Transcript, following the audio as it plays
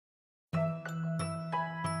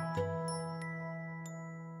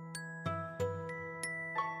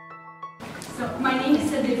So my name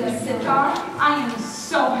is Edyta Sitar. I am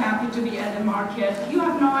so happy to be at the market. You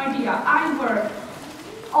have no idea. I work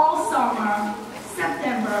all summer,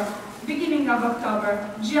 September, beginning of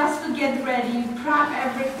October, just to get ready, prep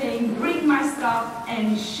everything, bring my stuff,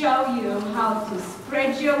 and show you how to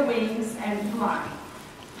spread your wings and fly.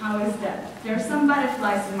 How is that? There are some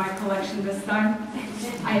butterflies in my collection this time.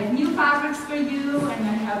 I have new fabrics for you, and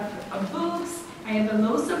I have books. I have a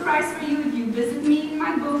little surprise for you if you visit me in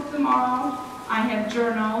my booth tomorrow. I have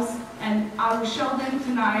journals, and I will show them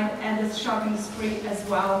tonight at this shopping spree as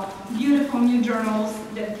well. Beautiful new journals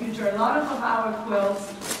that feature a lot of our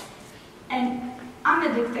quilts. And I'm a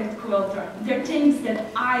addicted quilter. There are things that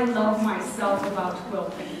I love myself about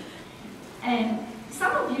quilting. And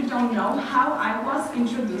some of you don't know how I was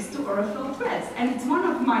introduced to Aurifil Threads, and it's one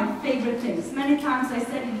of my favorite things. Many times I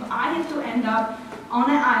said if I had to end up on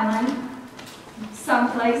an island,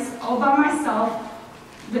 someplace all by myself,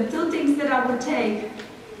 the two things that I would take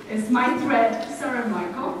is my thread. Sorry,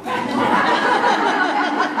 Michael. I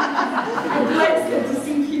glanced at to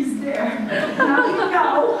see if he's there. Now you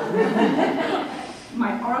know.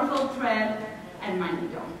 My Aurifil thread and my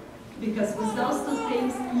needle. Because with those two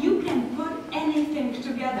things, you can put anything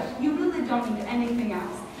together. You really don't need anything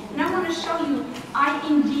else. And I want to show you, I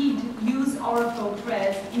indeed use Aurifil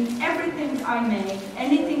threads in everything I make,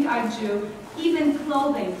 anything I do, even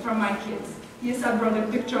clothing for my kids. Yes, I brought a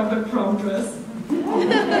picture of a prom dress.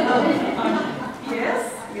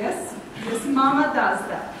 Yes, this mama does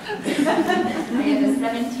that. I have a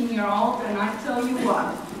 17-year-old, and I tell you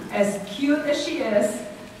what, as cute as she is,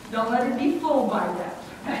 don't let it be fooled by that.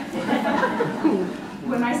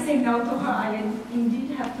 When I say no to her, I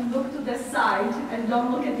indeed have to look to the side and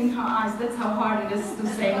don't look in her eyes. That's how hard it is to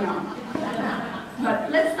say no.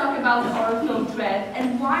 But let's talk about Aurifil thread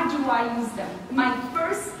and why do I use them. My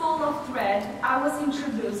first spool of thread, I was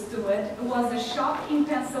introduced to it. It was a shop in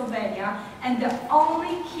Pennsylvania, and they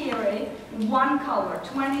only carry one color,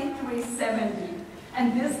 2370.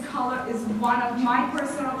 And this color is one of my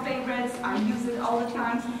personal favorites. I use it all the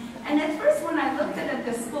time. And at first, when I looked at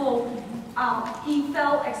the spool, it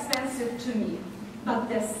felt expensive to me. But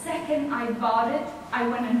the second I bought it, I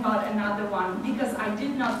went and bought another one because I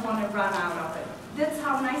did not want to run out of it. That's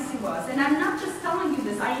how nice it was. And I'm not just telling you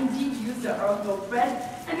this, I indeed use the Aurifil thread,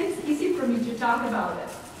 and it's easy for me to talk about it.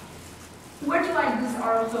 Where do I use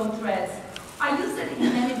Aurifil threads? I use it in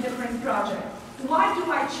many different projects. Why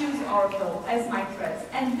do I choose Aurifil as my threads?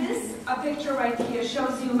 And this picture right here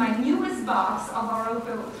shows you my newest box of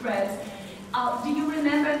Aurifil threads. Do you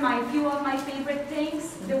remember few of my favorite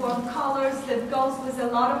things? There were colors that goes with a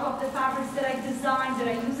lot of the fabrics that I designed, that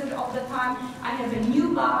I use it all the time. I have a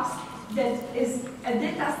new box that is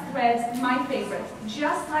Edyta's threads, my favorite.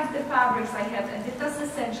 Just like the fabrics, I have Edyta's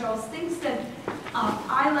essentials, things that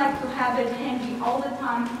I like to have it handy all the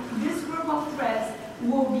time. This group of threads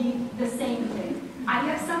will be the same thing. I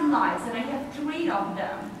have some lights, and I have 3 of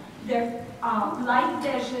them. They're light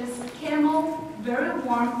dashes, camel, very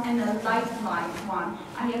warm, and a light one.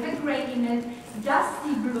 I have a gray in it,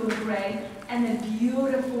 dusty blue gray, and a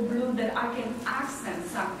beautiful blue that I can accent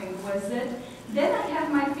something with it. Then I have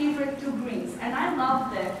my favorite 2 greens, and I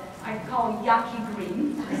love that. I call yucky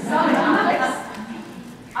green. So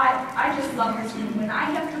I just love this green. When I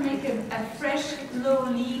have to make a fresh little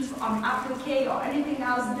leaf on applique or anything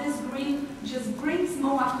else, this green just brings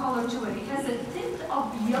more color to it. It has a tint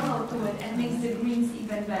of yellow to it and makes the greens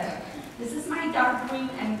even better. This is my dark green,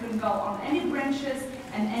 and it can go on any branches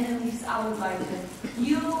and any leaves I would like it.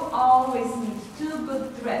 You always need 2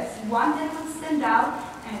 good threads. One that will stand out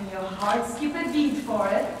and your heart skip a beat for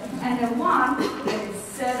it, and the one that is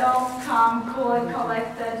settled, calm, cool, and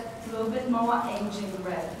collected, a little bit more aging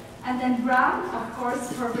red. And then brown, of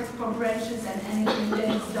course, perfect for branches and anything that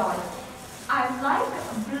is dark. I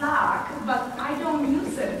like black, but I don't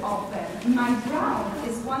use it often. My brown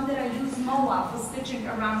is one that I use more for stitching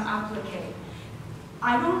around applique.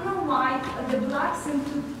 I don't know why the black seems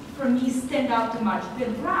to, for me, stand out too much. The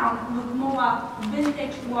brown look more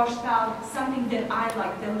vintage, washed out, something that I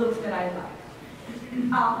like, the look that I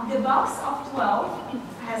like. The box of 12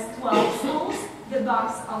 has 12 spools. The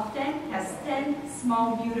box of 10 has 10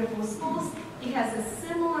 small, beautiful spools. It has a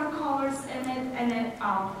similar colors in it and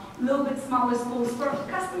a little bit smaller spools for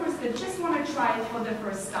customers that just want to try it for the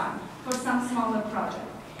first time, for some smaller project.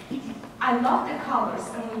 I love the colors,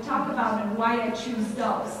 and we'll talk about and why I choose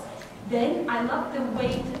those. Then I love the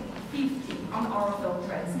weight 50 on Aurifil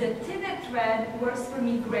threads. The thinner thread works for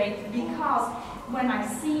me great because when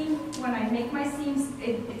I make my seams,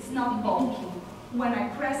 it's not bulky. When I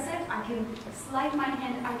press it, I can slide my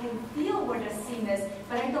hand, I can feel where the seam is,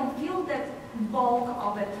 but I don't feel that bulk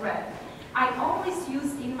of the thread. I always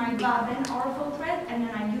use in my bobbin Aurifil thread, and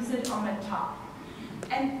then I use it on the top.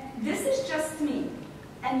 And this is just me,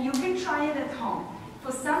 and you can try it at home.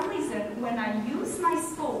 For some reason, when I use my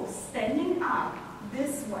spool standing up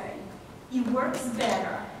this way, it works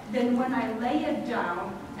better than when I lay it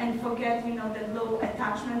down and forget, you know, that little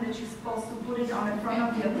attachment that you're supposed to put it on the front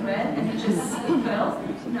of your thread and it just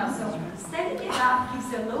falls. No, so standing it up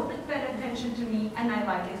gives a little bit better tension to me, and I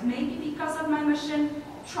like it. Maybe because of my machine,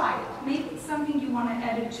 try it. Maybe it's something you want to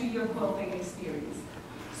add it to your quilting experience.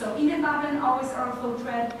 So in a bobbin, always Aurifil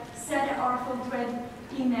thread, set an Aurifil thread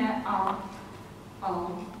in a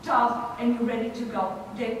tub, and you're ready to go.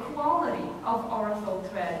 The quality of Aurifil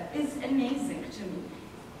thread is amazing to me.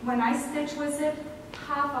 When I stitch with it,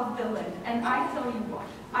 half of the length, and I tell you what,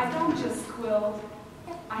 I don't just quilt,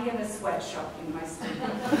 I have a sweatshop in my studio.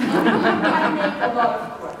 I make a lot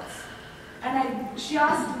of quilts, and I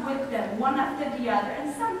just whip them one after the other,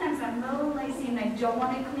 and sometimes I'm a little lazy and I don't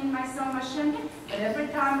want to clean my sewing machine, but every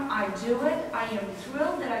time I do it, I am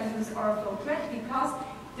thrilled that I use Aurifil thread because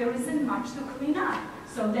there isn't much to clean up,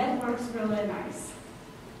 so that works really nice.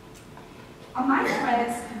 My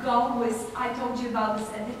threads go with, I told you about this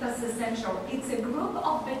Edyta's Essential. It's a group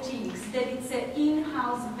of batiks, that it's an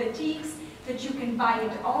in-house batiks that you can buy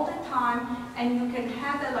it all the time, and you can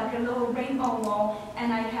have it like a little rainbow wall.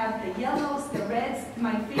 And I have the yellows, the reds,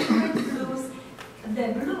 my favorite blues, the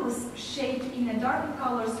blues shaded in a darker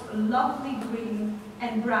colors, lovely green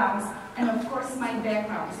and browns, and of course my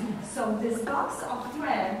backgrounds. So this box of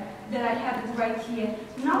thread that I have it right here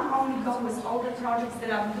not only goes with all the projects that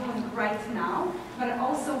I'm doing right now, but it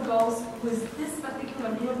also goes with this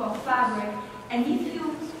particular group of fabric. And if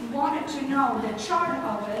you wanted to know the chart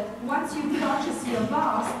of it, once you purchase your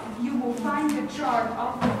box, you will find the chart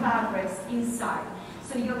of the fabrics inside.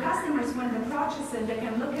 So your customers, when they purchase it, they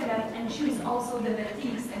can look at it and choose also the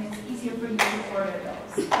batiks, and it's easier for you to order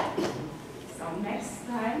those. So next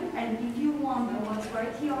time, and if you wonder what's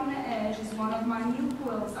right here on the edge is one of my new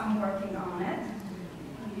quilts, I'm working on it.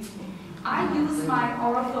 I use my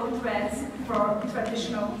Aurifil threads for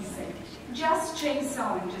traditional piecing. Just chain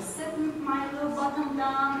sewing, just sit my little bottom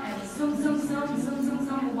down and zoom, zoom, zoom, zoom, zoom,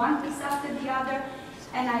 zoom, one piece after the other.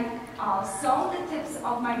 And I sew the tips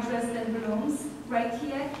of my Dresden blooms right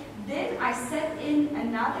here. Then I set in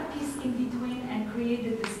another piece in between and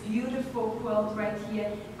created this beautiful quilt right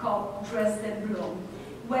here called Dresden Bloom.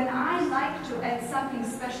 When I like to add something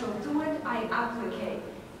special to it, I applique.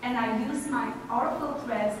 And I use my Aurifil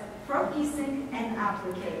threads for piecing and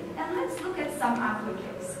applique. And let's look at some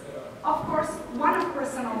appliques. Of course, one of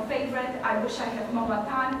personal favorite, I wish I had more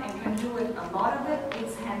time and can do it, a lot of it,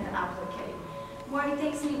 it's hand applique. Well, it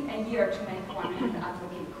takes me a year to make one hand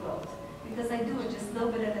applique quilt, because I do it just a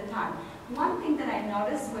little bit at a time. One thing that I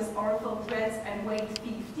noticed was Aurifil threads and weight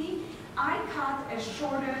 50, I cut a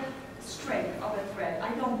shorter straight of the thread.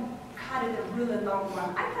 I don't cut it a really long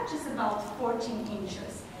one. I cut just about 14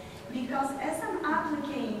 inches. Because as I'm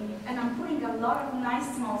appliquing and I'm putting a lot of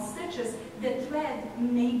nice small stitches, the thread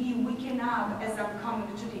may be weakened up as I'm coming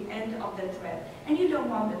to the end of the thread. And you don't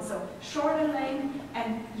want it, so shorter length,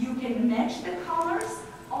 and you can match the colors,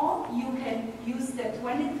 or you can use the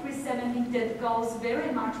 2370 that goes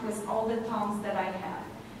very much with all the tones that I have.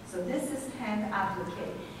 So this is hand applique.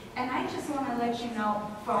 And I just want to let you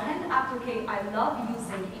know, for hand applique, I love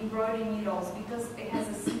using embroidery needles because it has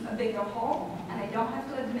a bigger hole, and I don't have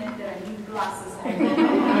to admit that I need glasses all the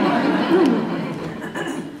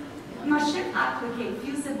time. Machine applique,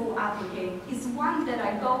 fusible applique, is one that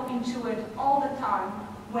I go into it all the time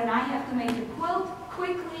when I have to make a quilt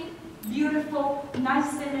quickly, beautiful,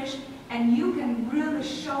 nice finish, and you can really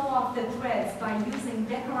show off the threads by using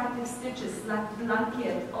decorative stitches like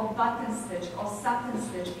blanket or button stitch or satin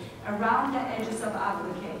stitch around the edges of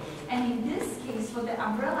applique. And in this case, for the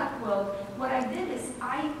umbrella quilt, what I did is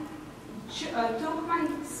I took my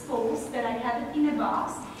spools that I had in a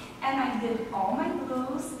box, and I did all my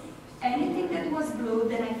blues, anything that was blue,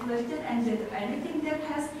 then I flipped it and did anything that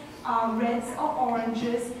has reds or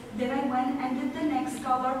oranges. Then I went and did the next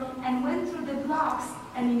color and went through the blocks,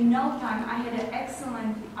 and in no time I had an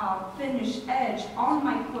excellent finished edge on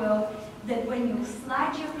my quilt that when you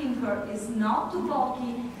slide your finger is not too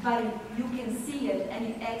bulky, but you can see it and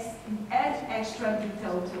it adds extra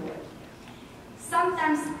detail to it.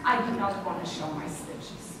 Sometimes I do not want to show my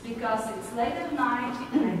stitches because it's late at night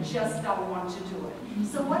and I just don't want to do it.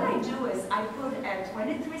 So what I do is I put a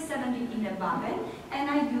 2370 in a bobbin and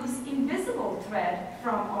I use invisible thread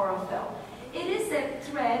from Aurifil. It is a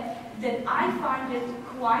thread that I find it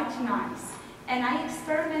quite nice, and I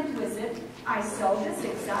experiment with it. I sew the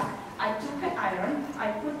zigzag, I took an iron, I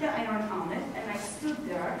put the iron on it, and I stood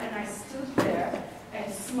there,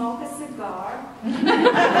 and smoked a cigar. No,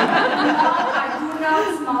 I do not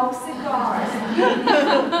smoke cigars.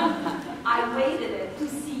 I waited it to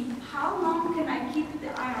see how long can I keep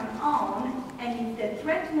the iron on, and if the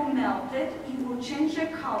thread will melt it will change the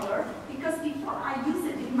color, because before I use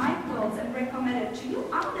it in my quilts and recommend it to you,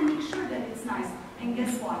 I want to make sure that it's nice. And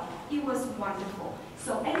guess what? It was wonderful.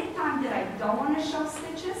 So anytime that I don't want to show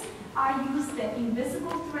stitches, I use the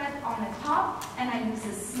invisible thread on the top, and I use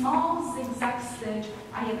a small zigzag stitch.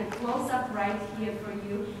 I have a close-up right here for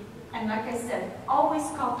you. And like I said, always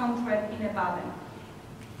cotton thread in a bobbin.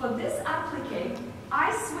 For this applique,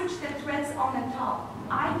 I switch the threads on the top.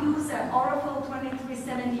 I use an Aurifil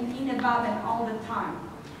 2370 in a bobbin all the time.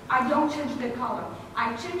 I don't change the color.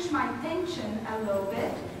 I change my tension a little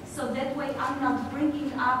bit, so that way I'm not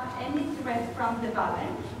bringing up any thread from the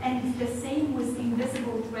bobbin. And it's the same with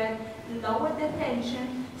invisible thread. Lower the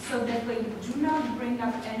tension, so that way you do not bring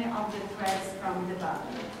up any of the threads from the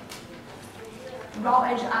bobbin. Raw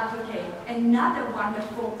edge applique, another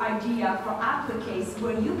wonderful idea for appliques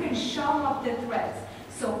where you can show off the threads.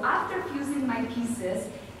 So after fusing my pieces,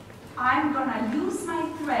 I'm gonna use my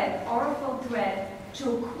thread, Aurifil thread,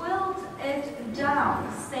 to quilt it down,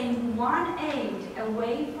 staying 1/8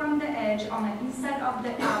 away from the edge on the inside of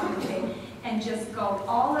the applique, and just go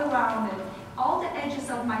all around it. All the edges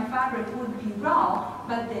of my fabric would be raw,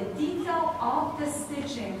 but the detail of the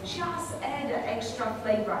stitching just add an extra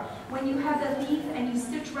flavor. When you have a leaf and you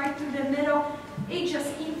stitch right through the middle, it just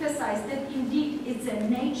emphasizes that indeed it's a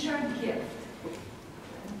nature gift.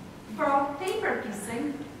 For paper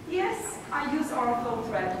piecing, yes, I use Aurifil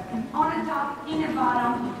thread. On the top, in the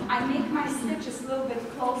bottom, I make my stitches a little bit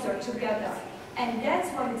closer together. And that's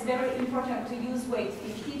when it's very important to use weight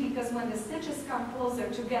 50, because when the stitches come closer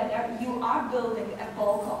together, you are building a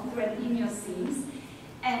bulk of thread in your seams.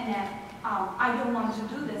 And I don't want to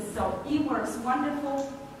do this, so it works wonderful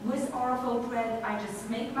with Aurifil thread. I just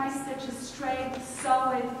make my stitches straight,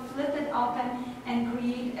 sew it, flip it open, and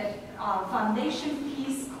create a foundation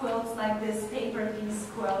piece quilts like this, paper piece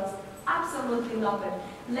quilts. Absolutely love it.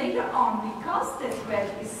 Later on, because the thread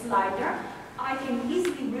is lighter, I can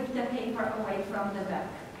easily rip the paper away from the back.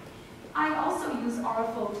 I also use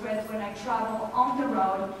Aurifil thread when I travel on the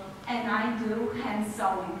road, and I do hand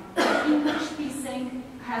sewing. English piecing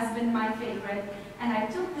has been my favorite, and I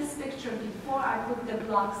took this picture before I put the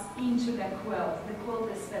blocks into the quilt. The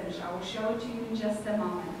quilt is finished. I will show it to you in just a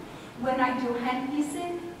moment. When I do hand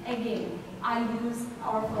piecing, again, I use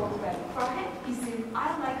Aurifil thread. For hand piecing, I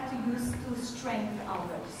like to use the strength of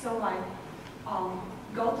it. So like,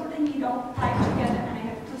 go through the needle, tie together, and I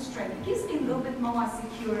have 2 strands. It gives me a little bit more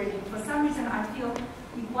security. For some reason, I feel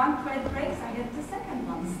if one thread breaks, I get the second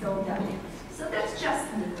one still done. So that's just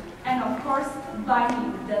me. And of course,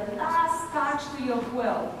 binding, the last touch to your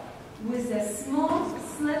quilt. With a smooth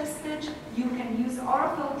slip stitch, you can use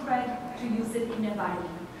Aurifil thread to use it in a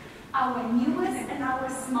binding. Our newest and our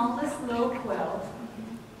smallest little quilt,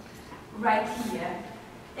 right here,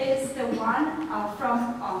 is the one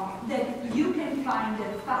that you can find the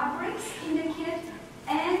fabrics in the kit,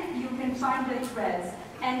 and you can find the threads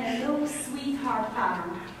and a little sweetheart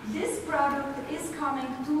pattern. This product is coming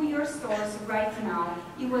to your stores right now.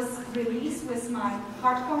 It was released with my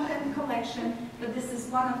hard content collection, but this is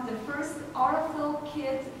one of the first Aurifil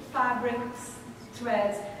kit fabrics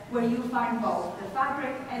threads where you find both the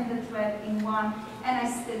fabric and the thread in one, and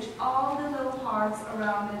I stitch all the little hearts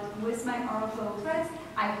around it with my Aurifil threads.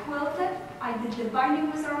 I quilted, I did the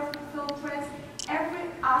binding with Aurifil threads. Every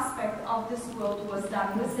aspect of this quilt was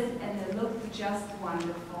done with it, and it looked just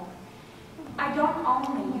wonderful. I don't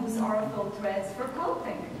only use Aurifil threads for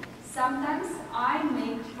quilting. Sometimes I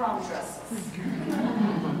make prom dresses.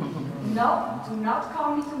 No, do not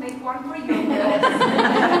call me to make one for you.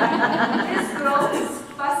 This girl is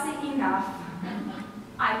fussy enough.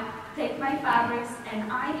 I take my fabrics,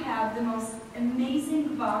 and I have the most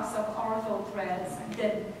amazing box of Aurifil threads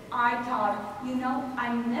that I thought, you know,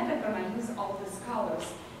 I'm never going to use all these colors.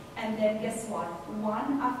 And then guess what?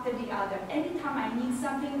 One after the other. Anytime I need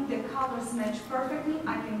something, the colors match perfectly,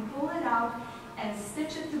 I can pull it out and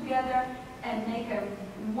stitch it together and make a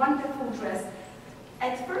wonderful dress.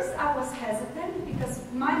 At first I was hesitant because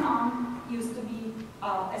my mom used to be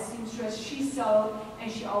a seamstress. She sewed,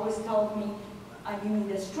 and she always told me, you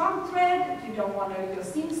need a strong thread, you don't want your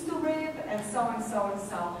seams to rip, and so and so and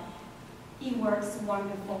so. It works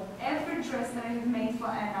wonderful. Every dress that I have made for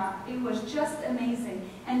Anna, it was just amazing.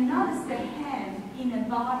 And notice the hand in the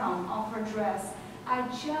bottom of her dress. I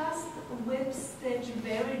just whip stitch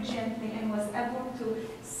very gently and was able to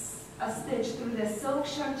stitch through the silk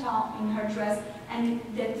chantal in her dress, and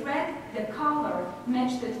the thread, the color,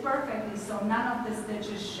 matched it perfectly, so none of the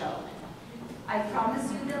stitches showed. I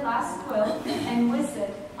promised you the last quilt, and with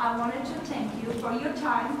it, I wanted to thank you for your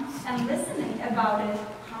time and listening about it,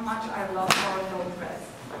 how much I love Aurifil Thread.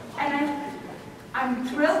 And I'm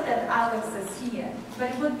thrilled that Alex is here, but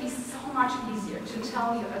it would be so much easier to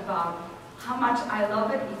tell you about how much I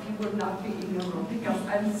love it if you would not be in the room, because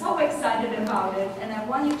I'm so excited about it, and I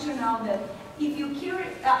want you to know that if you're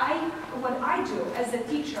curious, what I do as a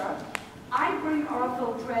teacher, I bring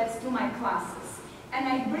Aurifil threads to my classes, and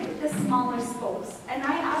I bring the smaller spokes, and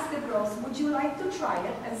I ask the girls, would you like to try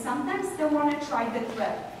it? And sometimes they want to try the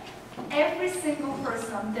thread. Every single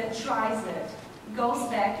person that tries it goes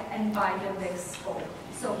back and buys the big spoke.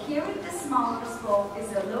 So here with the smaller spoke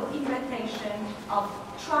is a little invitation of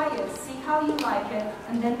try it, see how you like it,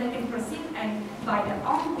 and then they can proceed and buy their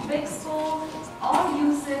own big spoke, or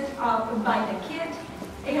use it by the kit.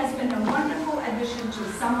 It has been a wonderful addition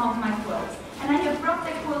to some of my quilts. And I have brought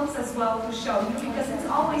the quilts as well to show you, because it's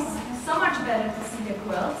always so much better to see the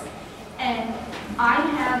quilts. And I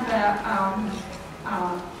have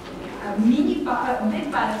a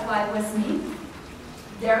big butterfly with me.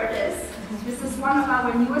 There it is. This is one of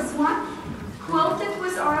our newest ones. Quilted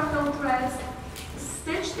with Aurifil threads,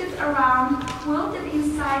 stitched it around, quilted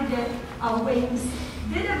inside the wings,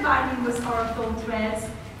 did a binding with Aurifil threads,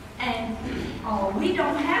 and we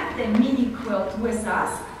don't have the mini quilt with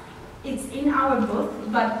us. It's in our booth,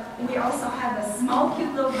 but we also have a small,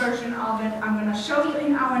 cute little version of it. I'm going to show you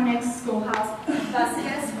in our next schoolhouse. But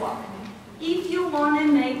guess what? If you want to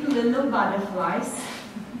make little butterflies,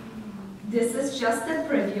 this is just a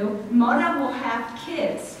preview. Moda will have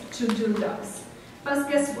kits to do those. But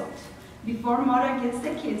guess what? Before Moda gets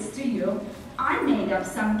the kits to you, I made up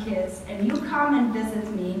some kits, and you come and visit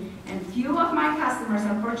me, and few of my customers,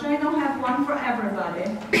 unfortunately I don't have one for everybody,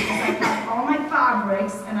 because I got all my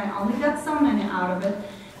fabrics, and I only got so many out of it,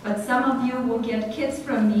 but some of you will get kits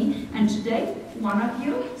from me, and today, one of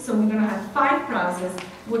you, so we're going to have 5 prizes,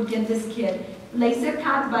 would get this kit. Laser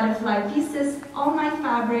cut butterfly pieces, all my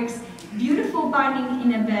fabrics, beautiful binding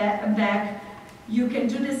in a bag. You can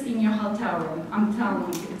do this in your hotel room, I'm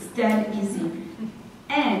telling you, it's that easy.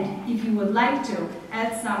 And if you would like to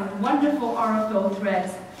add some wonderful Aurifil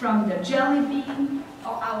threads from the jelly bean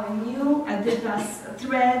or our new Edyta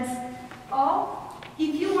threads, or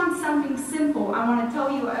if you want something simple, I want to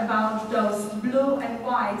tell you about those blue and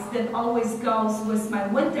whites that always goes with my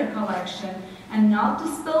winter collection. And now to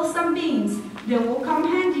spill some beans, they will come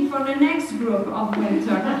handy for the next group of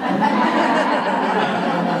winter.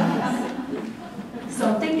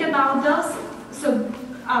 So think about those. So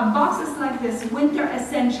boxes like this, winter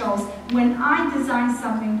essentials, when I design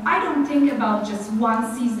something, I don't think about just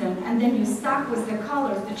one season and then you're stuck with the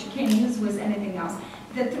colors that you can't use with anything else.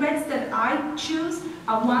 The threads that I choose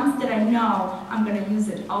are ones that I know I'm going to use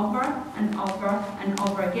it over and over and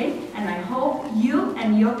over again, and I hope you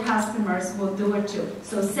and your customers will do it too.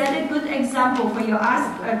 So set a good example for your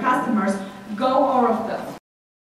customers. Go Aurifil.